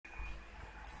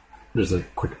there's a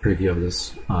quick preview of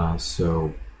this.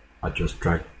 So I just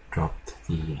drag dropped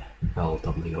the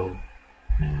LWO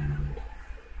and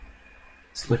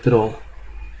select it all,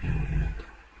 and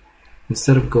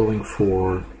instead of going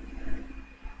for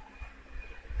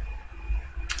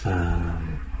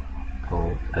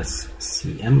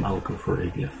SCM, I'll go for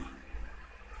ABF.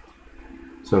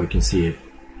 So you can see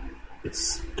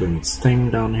it's doing its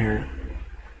thing down here,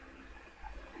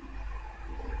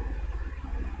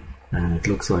 and it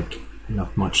looks like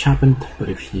not much happened. But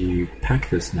if you pack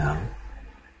this now,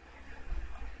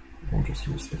 I'll just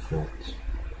use default.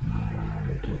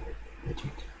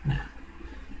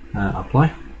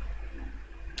 Apply.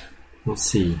 We'll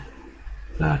see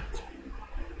that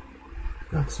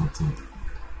we got something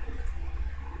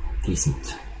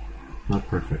decent. Not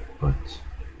perfect, but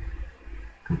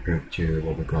compared to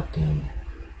what we got in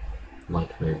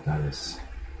LightWave, that is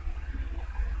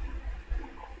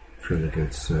fairly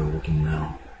good. So we can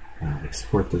now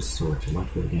export this over to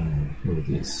LightWave again and move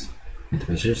these into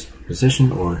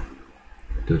position, or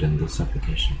do it in this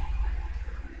application.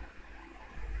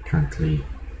 Currently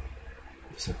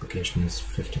this application is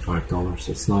 $55.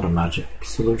 It's not a magic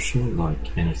solution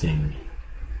like anything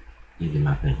UV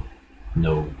mapping.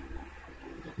 No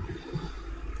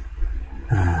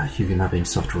UV mapping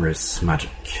software is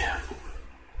magic.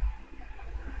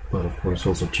 But of course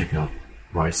also check out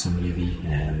Ryzen UV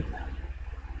and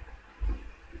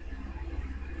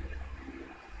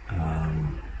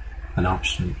an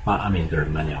option. I mean, there are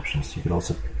many options. You could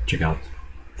also check out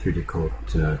 3D Coat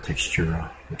Textura,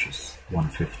 which is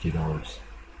 $150.